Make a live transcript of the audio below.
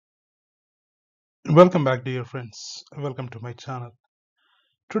Welcome back, dear friends. Welcome to my channel.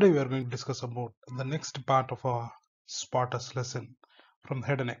 Today we are going to discuss about the next part of our Spotters lesson from the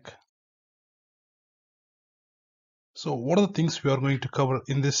head and neck. So what are the things we are going to cover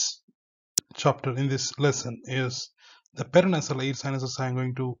in this chapter, in this lesson, is the paranasal air sinuses I am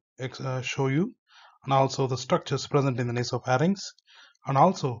going to show you, and also the structures present in the nasopharynx, and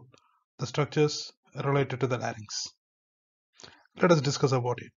also the structures related to the larynx. Let us discuss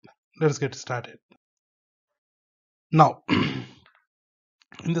about it. Let's get started. Now,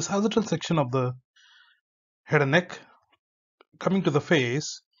 in the sagittal section of the head and neck, coming to the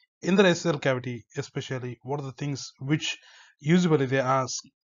face, in the nasal cavity especially, what are the things which usually they ask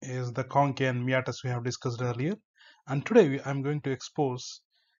is the concha and meatus we have discussed earlier. And today I'm going to expose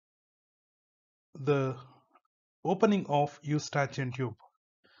the opening of eustachian tube.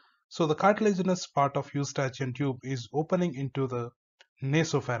 So the cartilaginous part of eustachian tube is opening into the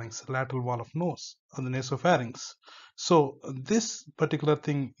nasopharynx, lateral wall of nose, or the nasopharynx. So this particular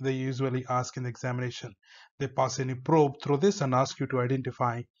thing they usually ask in the examination. They pass any probe through this and ask you to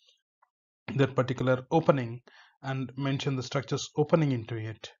identify that particular opening and mention the structures opening into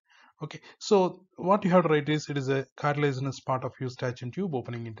it. Okay, so what you have to write is it is a cartilaginous part of eustachian tube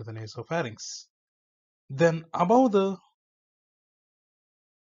opening into the nasopharynx. Then above the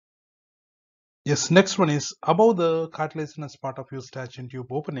next one is above the cartilaginous part of eustachian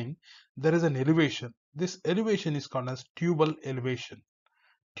tube opening, there is an elevation. This elevation is called as tubal elevation.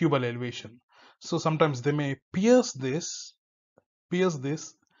 Tubal elevation. So sometimes they may pierce this,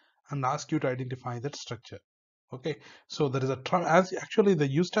 and ask you to identify that structure. Okay, so there is a as actually the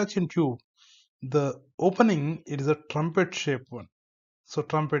eustachian tube, the opening, it is a trumpet shaped one. So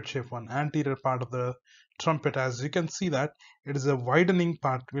trumpet shaped one, anterior part of the trumpet, as you can see that it is a widening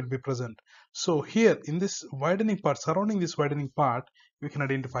part will be present. So here in this widening part, surrounding this widening part, we can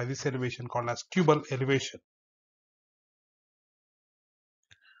identify this elevation called as tubal elevation.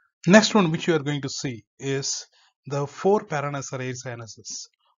 Next one which you are going to see is the four paranasal air sinuses.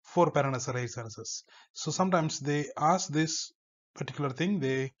 Four paranasal air sinuses. So sometimes they ask this particular thing,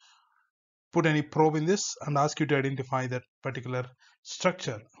 they put any probe in this and ask you to identify that particular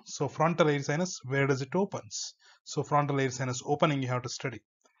structure. So frontal air sinus, where does it opens? So frontal air sinus opening you have to study.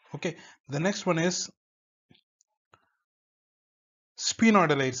 Okay, the next one is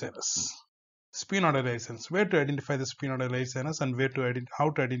sphenoidal air sinus. Sphenoidal air sinus, where to identify the sphenoidal air sinus and where to how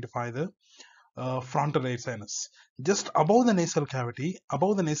to identify the frontal air sinus. Just above the nasal cavity,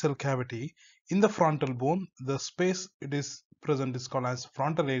 in the frontal bone, the space it is present is called as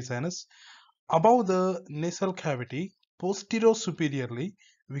frontal air sinus. Above the nasal cavity, posterior superiorly,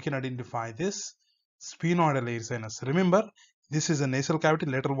 we can identify this sphenoidal air sinus. Remember, this is a nasal cavity,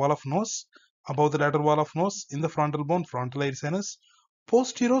 lateral wall of nose. Above the lateral wall of nose, in the frontal bone, frontal air sinus.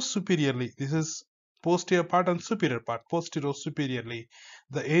 Posterior superiorly, this is posterior part and superior part. Posterior superiorly,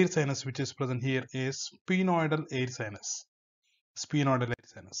 the air sinus which is present here is sphenoidal air sinus. Sphenoidal air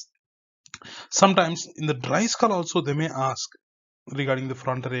sinus. Sometimes in the dry skull also they may ask regarding the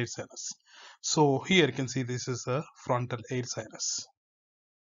frontal air sinus. So here you can see this is a frontal air sinus.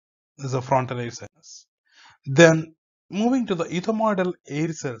 This is a frontal air sinus. Then moving to the ethmoidal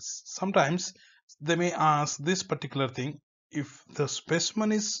air cells, sometimes they may ask this particular thing. If the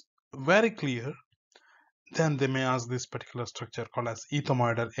specimen is very clear, then they may ask this particular structure called as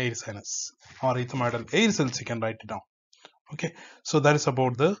ethmoidal air sinus or ethmoidal air cells. You can write it down. Okay, so that is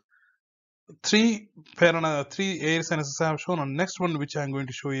about the three air sinuses I have shown. On next one which I am going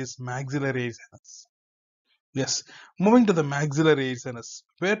to show is maxillary air sinus. Yes, moving to the maxillary air sinus,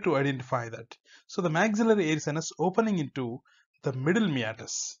 where to identify that? So the maxillary air sinus opening into the middle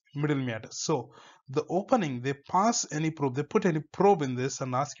meatus. So the opening, they pass any probe, they put any probe in this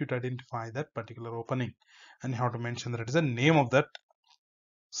and ask you to identify that particular opening, and you have to mention that it is a name of that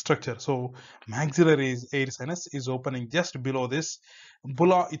structure. So maxillary air sinus is opening just below this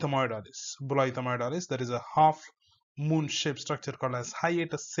bulla ethmoidalis. Bulla ethmoidalis, that is a half moon shaped structure called as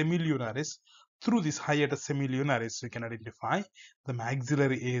hiatus semilunaris. Through this hiatus semilunaris, we can identify the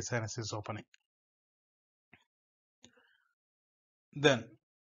maxillary air sinus is opening. Then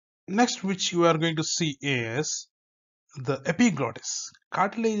next which you are going to see is the epiglottis,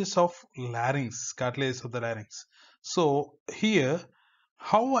 cartilages of larynx, cartilages of the larynx. So here,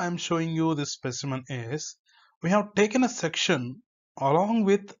 how I am showing you this specimen is, we have taken a section along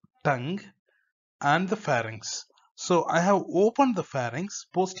with tongue and the pharynx. So I have opened the pharynx,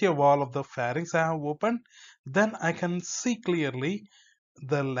 posterior wall of the pharynx I have opened. Then I can see clearly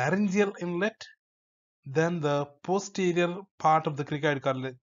the laryngeal inlet, then the posterior part of the cricoid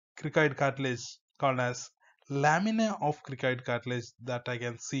cartilage called as lamina of cricoid cartilage that I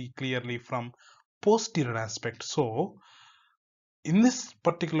can see clearly from posterior aspect. So in this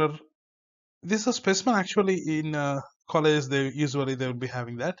particular, this is a specimen actually in college, they will be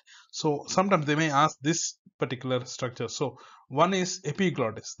having that. So sometimes they may ask this particular structure. So one is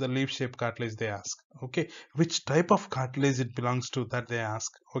epiglottis, the leaf shaped cartilage they ask. Okay, which type of cartilage it belongs to, that they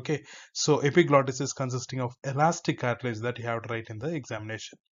ask. Okay, so epiglottis is consisting of elastic cartilage that you have to write in the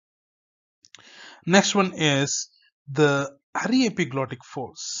examination. Next one is the ariepiglottic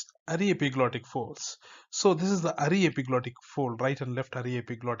folds. Ariepiglottic folds. So this is the ariepiglottic fold, right and left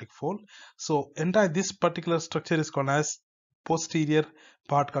ariepiglottic fold. So entire this particular structure is called as posterior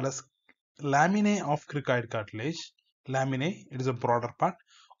part called as laminae of cricoid cartilage. Laminae, it is a broader part.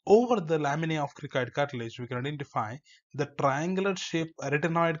 Over the laminae of cricoid cartilage, we can identify the triangular shaped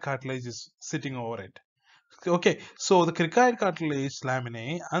arytenoid cartilage is sitting over it. Okay, so the cricoid cartilage,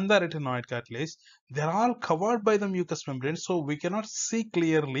 laminae, and the arytenoid cartilage, they're all covered by the mucous membrane, so we cannot see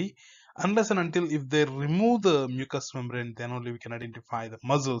clearly unless and until if they remove the mucous membrane, then only we can identify the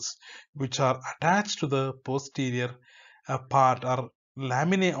muscles which are attached to the posterior part or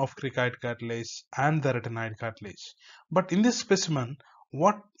laminae of cricoid cartilage and the arytenoid cartilage. But in this specimen,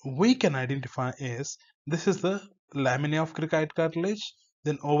 what we can identify is this is the laminae of cricoid cartilage,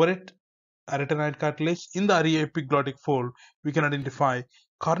 then over it arytenoid cartilage. In the ariepiglottic fold, we can identify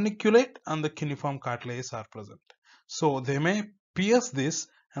corniculate and the cuneiform cartilages are present. So they may pierce this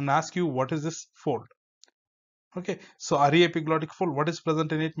and ask you what is this fold. Okay, so ariepiglottic fold, what is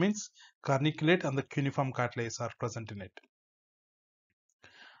present in it means corniculate and the cuneiform cartilages are present in it.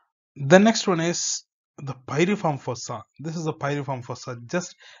 The next one is the piriform fossa. This is the piriform fossa,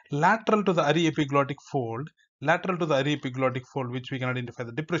 just lateral to the ariepiglottic fold, which we can identify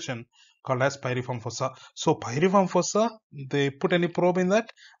the depression called as piriform fossa. So piriform fossa, they put any probe in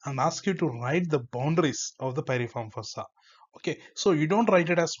that and ask you to write the boundaries of the piriform fossa. Okay, so you don't write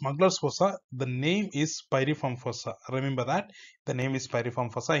it as smuggler's fossa. The name is piriform fossa. Remember that the name is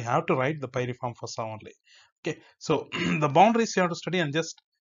piriform fossa. You have to write the piriform fossa only. Okay, so the boundaries you have to study and just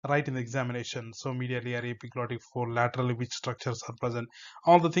write in the examination. So medially ariepiglottic fold, laterally which structures are present,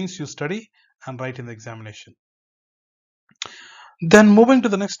 all the things you study and write in the examination. Then moving to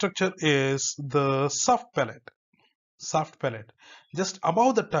the next structure is the soft palate. Soft palate. Just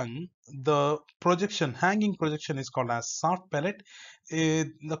above the tongue, the projection, hanging projection is called as soft palate.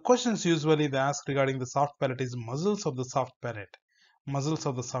 The questions usually they ask regarding the soft palate is muscles of the soft palate. Muscles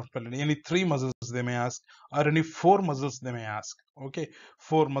of the soft palate. Any 3 muscles they may ask, or any 4 muscles they may ask. Okay,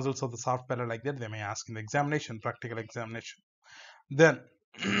 4 muscles of the soft palate like that they may ask in the examination, practical examination. Then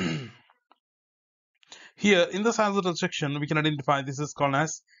here in the sagittal section, we can identify this is called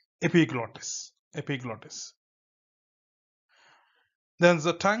as epiglottis. Epiglottis. Then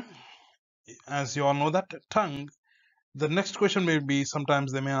the tongue, as you all know that tongue, the next question may be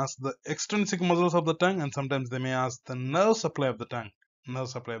sometimes they may ask the extrinsic muscles of the tongue and sometimes they may ask the nerve supply of the tongue. Nerve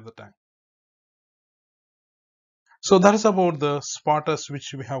supply of the tongue. So that is about the spotters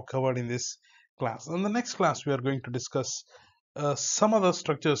which we have covered in this class. In the next class, we are going to discuss some other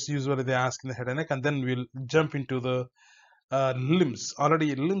structures usually they ask in the head and neck, and then we'll jump into the limbs.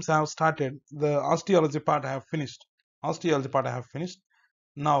 Already limbs have started. The osteology part I have finished.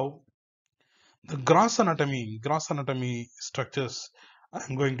 Now the gross anatomy structures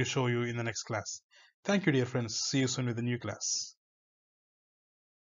I'm going to show you in the next class. Thank you, dear friends. See you soon with the new class.